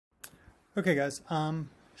Okay guys,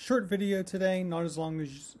 short video today, not as long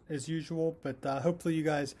as usual, but hopefully you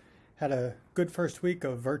guys had a good first week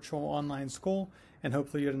of virtual online school and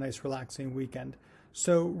hopefully you had a nice relaxing weekend.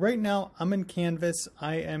 So right now I'm in Canvas,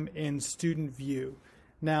 I am in student view.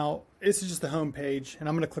 Now this is just the home page and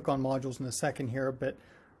I'm going to click on modules in a second here, but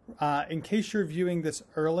in case you're viewing this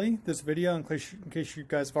early, this video, in case you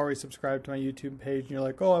guys have already subscribed to my YouTube page and you're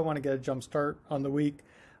like, oh, I want to get a jump start on the week.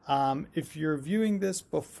 If you're viewing this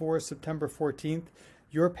before September 14th,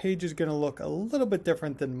 your page is going to look a little bit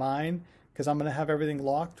different than mine because I'm going to have everything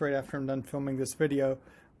locked right after I'm done filming this video.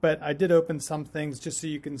 But I did open some things just so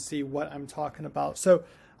you can see what I'm talking about. So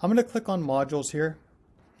I'm going to click on modules here.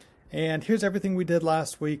 And here's everything we did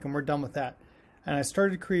last week and we're done with that. And I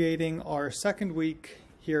started creating our second week.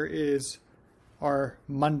 Here is our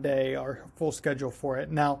Monday, our full schedule for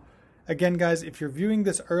it. Now, again, guys, if you're viewing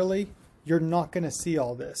this early, you're not going to see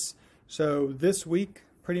all this. So this week,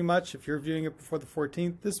 pretty much, if you're viewing it before the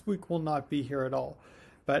 14th, this week will not be here at all.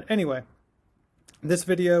 But anyway, this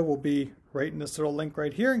video will be right in this little link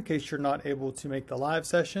right here in case you're not able to make the live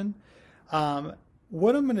session.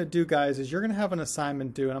 What I'm going to do, guys, is you're going to have an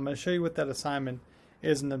assignment due, and I'm going to show you what that assignment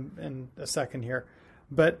is in a second here.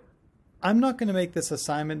 But I'm not going to make this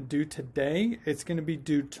assignment due today. It's going to be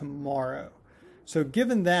due tomorrow. So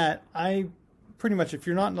given that, pretty much, if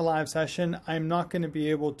you're not in a live session, I'm not going to be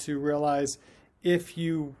able to realize if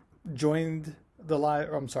you joined the live,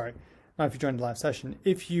 or I'm sorry, not if you joined the live session,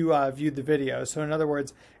 if you viewed the video. So in other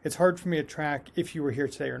words, it's hard for me to track if you were here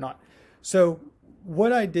today or not. So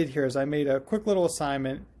what I did here is I made a quick little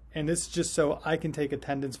assignment, and this is just so I can take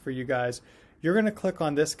attendance for you guys. You're going to click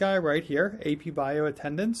on this guy right here, AP Bio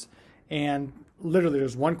Attendance, and literally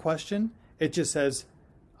there's one question. It just says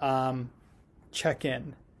check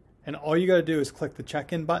in. And all you got to do is click the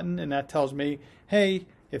check-in button, and that tells me, hey,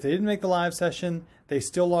 if they didn't make the live session, they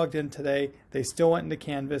still logged in today, they still went into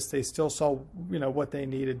Canvas, they still saw, what they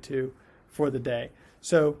needed to for the day.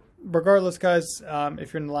 So regardless, guys,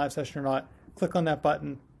 if you're in the live session or not, click on that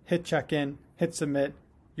button, hit check-in, hit submit,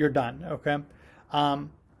 you're done, okay?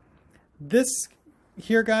 This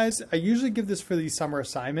here, guys, I usually give this for the summer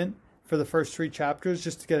assignment for the first 3 chapters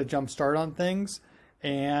just to get a jump start on things.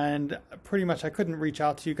 And pretty much I couldn't reach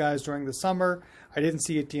out to you guys during the summer. I didn't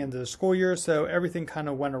see it at the end of the school year, so everything kind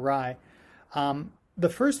of went awry. The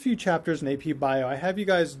first few chapters in AP Bio, I have you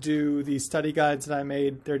guys do the study guides that I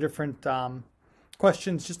made. They're different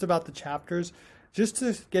questions just about the chapters, just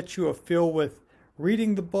to get you a feel with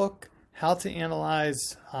reading the book, how to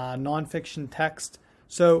analyze nonfiction text.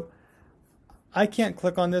 So I can't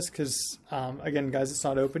click on this because, again, guys, it's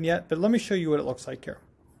not open yet, but let me show you what it looks like here.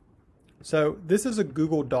 So this is a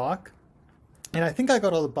Google Doc, and I think I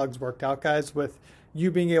got all the bugs worked out, guys, with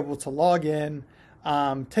you being able to log in,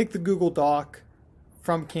 take the Google Doc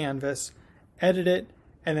from Canvas, edit it,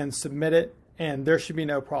 and then submit it, and there should be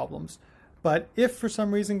no problems. But if for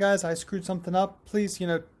some reason, guys, I screwed something up, please,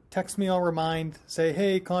 text me, I'll remind, say,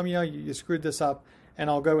 hey, Kamiya, you screwed this up,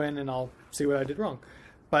 and I'll go in and I'll see what I did wrong.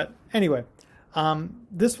 But anyway,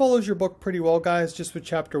 this follows your book pretty well, guys, just with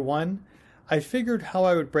chapter 1. I figured how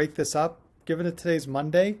I would break this up. Given that today's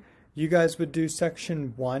Monday, you guys would do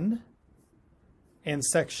section 1 and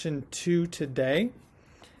section 2 today,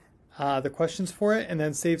 the questions for it, and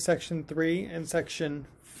then save section 3 and section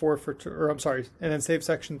 4 and then save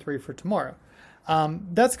section 3 for tomorrow.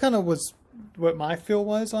 That's kind of was what my feel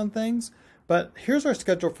was on things, but here's our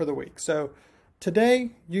schedule for the week. So today,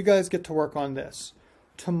 you guys get to work on this.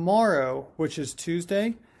 Tomorrow, which is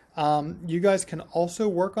Tuesday, you guys can also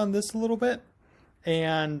work on this a little bit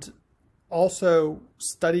and also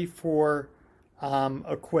study for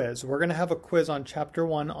a quiz. We're going to have a quiz on chapter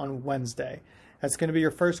 1 on Wednesday. That's going to be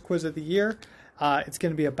your first quiz of the year. It's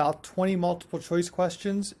going to be about 20 multiple choice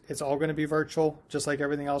questions. It's all going to be virtual, just like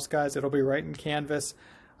everything else, guys. It'll be right in Canvas.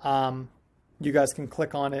 You guys can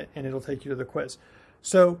click on it and it'll take you to the quiz.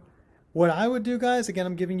 So what I would do, guys, again,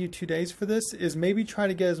 I'm giving you 2 days for this, is maybe try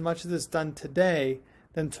to get as much of this done today.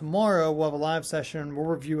 Then tomorrow we'll have a live session, we'll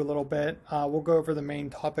review a little bit, we'll go over the main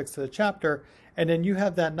topics of the chapter, and then you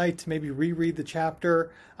have that night to maybe reread the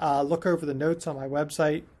chapter, look over the notes on my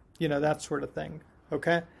website, that sort of thing,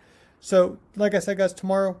 okay? So, like I said, guys,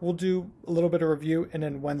 tomorrow we'll do a little bit of review, and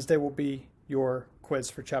then Wednesday will be your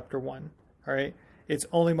quiz for chapter 1, all right? It's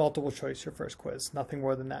only multiple choice, your first quiz, nothing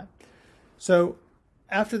more than that. So,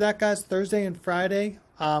 after that, guys, Thursday and Friday,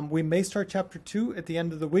 we may start chapter 2 at the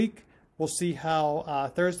end of the week. We'll see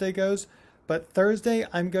how Thursday goes. But Thursday,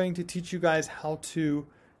 I'm going to teach you guys how to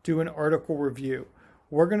do an article review.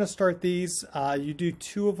 We're going to start these. You do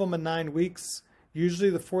 2 of them in 9 weeks.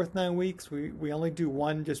 Usually the fourth 9 weeks, we only do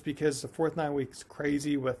 1 just because the fourth 9 weeks is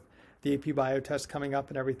crazy with the AP Bio test coming up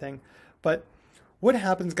and everything. But what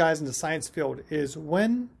happens, guys, in the science field is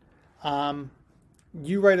when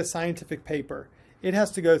you write a scientific paper, it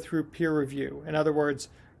has to go through peer review. In other words,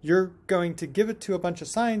 you're going to give it to a bunch of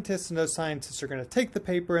scientists, and those scientists are going to take the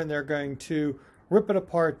paper and they're going to rip it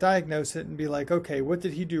apart, diagnose it, and be like, okay, what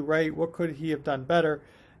did he do right? What could he have done better?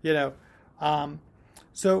 You know,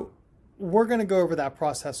 so we're going to go over that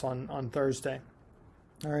process on Thursday.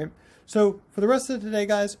 All right. So for the rest of today,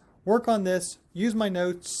 guys, work on this. Use my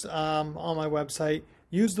notes on my website.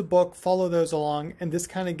 Use the book. Follow those along. And this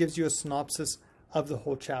kind of gives you a synopsis of the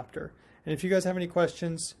whole chapter. And if you guys have any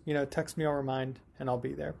questions, you know, text me or remind, and I'll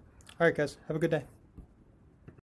be there. All right, guys. Have a good day.